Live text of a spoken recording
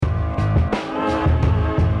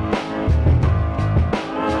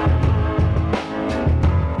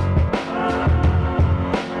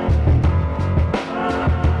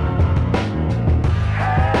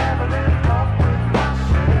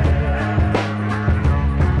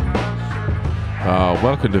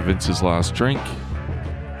Welcome to Vince's Last Drink.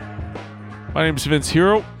 My name is Vince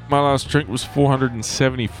Hero. My last drink was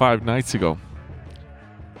 475 nights ago.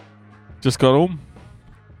 Just got home.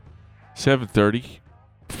 7:30.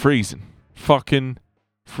 Freezing. Fucking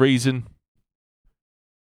freezing.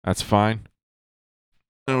 That's fine.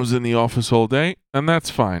 I was in the office all day, and that's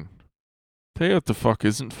fine. Tell you what the fuck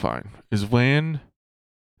isn't fine is when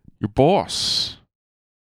your boss,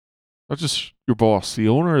 not just your boss, the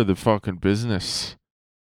owner of the fucking business,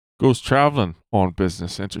 goes traveling on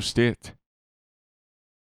business interstate.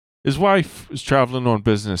 His wife is traveling on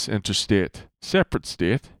business interstate, separate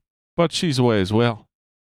state, but she's away as well.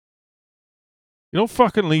 You don't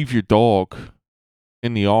fucking leave your dog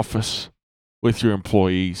in the office with your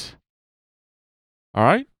employees. All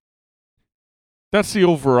right? That's the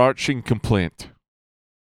overarching complaint.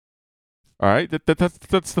 All right?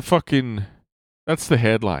 That's the fucking, that's the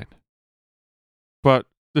headline. But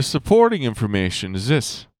the supporting information is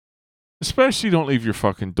this. Especially don't leave your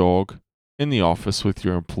fucking dog in the office with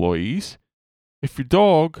your employees. If your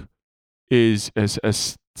dog is a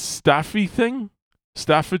Staffy thing,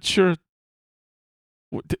 Staffordshire,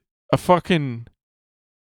 a fucking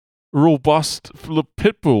robust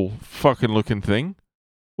pit bull fucking looking thing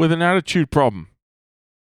with an attitude problem,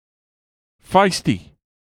 feisty,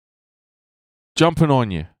 jumping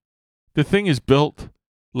on you. The thing is built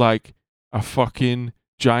like a fucking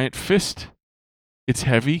giant fist. It's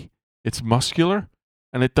heavy. It's muscular,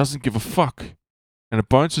 and it doesn't give a fuck. And it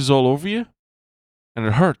bounces all over you, and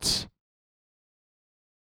it hurts.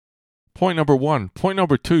 Point number one. Point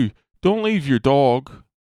number two, don't leave your dog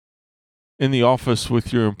in the office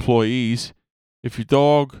with your employees if your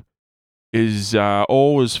dog is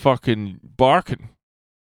always fucking barking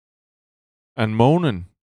and moaning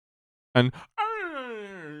and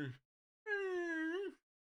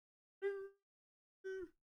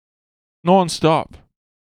non-stop.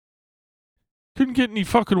 Couldn't get any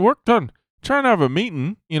fucking work done. Trying to have a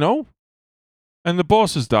meeting, you know, and the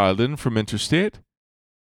boss is dialed in from interstate.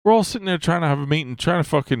 We're all sitting there trying to have a meeting, trying to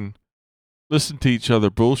fucking listen to each other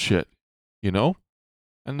bullshit, you know?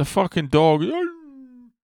 And the fucking dog, and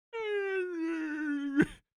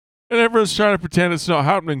everyone's trying to pretend it's not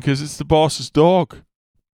happening because it's the boss's dog.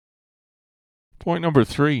 Point number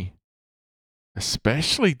three,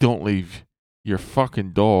 especially don't leave your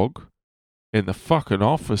fucking dog in the fucking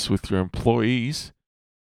office with your employees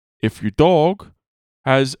if your dog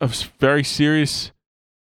has a very serious,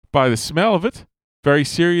 by the smell of it, very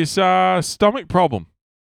serious stomach problem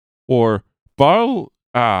or bowel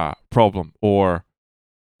problem or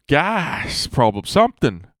gas problem,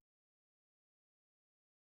 something.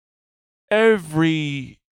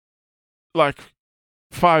 Every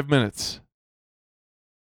 5 minutes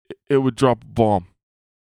it would drop a bomb.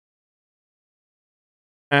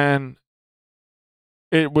 And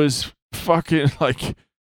it was fucking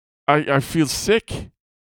I feel sick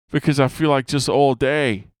because I feel like just all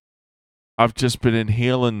day I've just been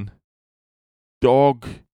inhaling dog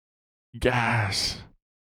gas.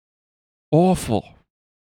 Awful.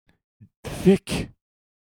 Thick.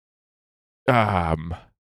 What's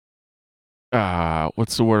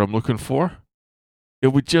the word I'm looking for? It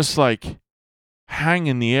would just hang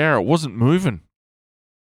in the air. It wasn't moving.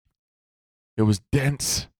 It was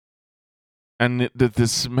dense. And the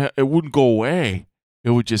smell, it wouldn't go away.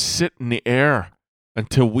 It would just sit in the air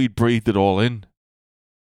until we breathed it all in.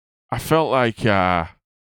 I felt like, do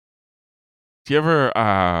you ever,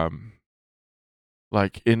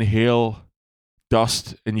 inhale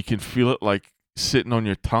dust and you can feel it sitting on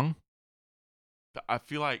your tongue? I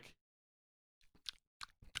feel like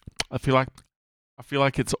it's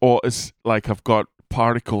like I've got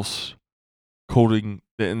particles coating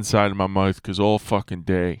the inside of my mouth because all fucking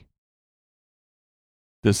day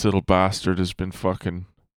this little bastard has been fucking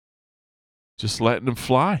just letting him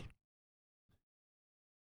fly.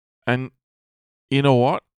 And you know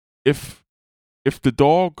what? If the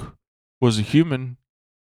dog was a human,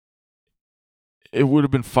 it would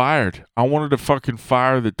have been fired. I wanted to fucking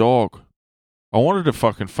fire the dog. I wanted to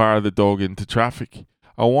fucking fire the dog into traffic.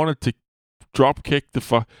 I wanted to drop kick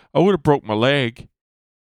I would have broke my leg,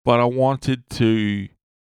 but I wanted to.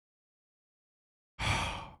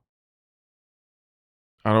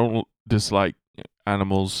 I don't dislike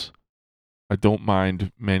animals. I don't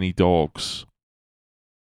mind many dogs.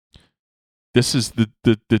 This is the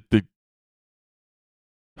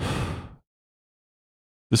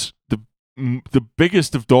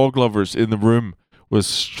biggest of dog lovers in the room was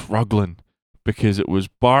struggling because it was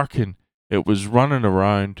barking, it was running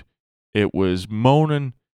around, it was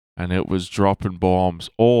moaning, and it was dropping bombs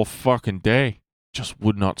all fucking day. Just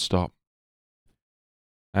would not stop.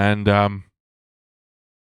 And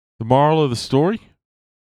The moral of the story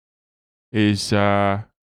is fucking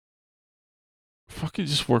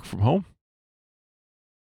just work from home.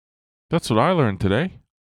 That's what I learned today.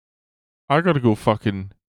 I gotta go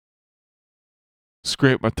fucking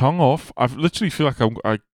scrape my tongue off. I literally feel like I'm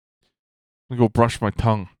gonna go brush my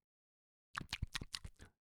tongue.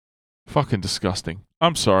 Fucking disgusting.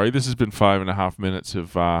 I'm sorry. This has been 5.5 minutes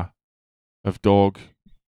of dog,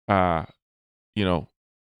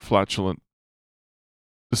 flatulent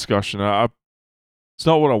discussion. It's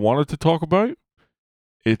not what I wanted to talk about.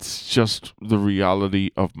 It's just the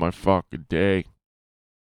reality of my fucking day.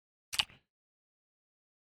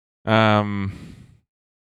 What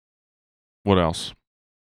else?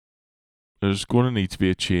 There's going to need to be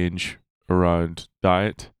a change around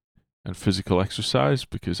diet and physical exercise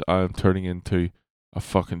because I am turning into a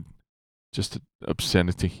fucking just an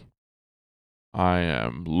obscenity. I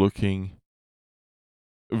am looking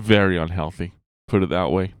very unhealthy, put it that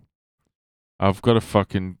way. I've got to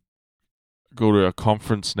fucking go to a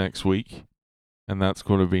conference next week, and that's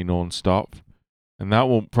going to be non-stop. And that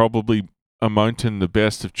won't probably amount in the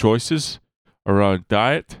best of choices around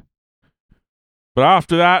diet. But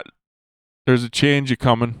after that, there's a change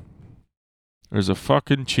a-coming. There's a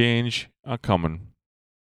fucking change a-coming.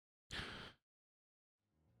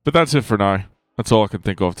 But that's it for now. That's all I can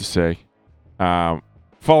think of to say.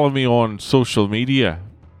 Follow me on social media.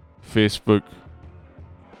 Facebook.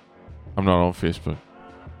 I'm not on Facebook.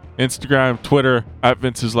 Instagram, Twitter, at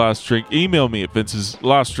Vince's Last Drink. Email me at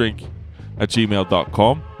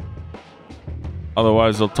vinceslastdrink@gmail.com.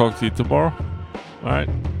 Otherwise, I'll talk to you tomorrow. All right.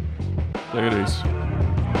 Take it easy.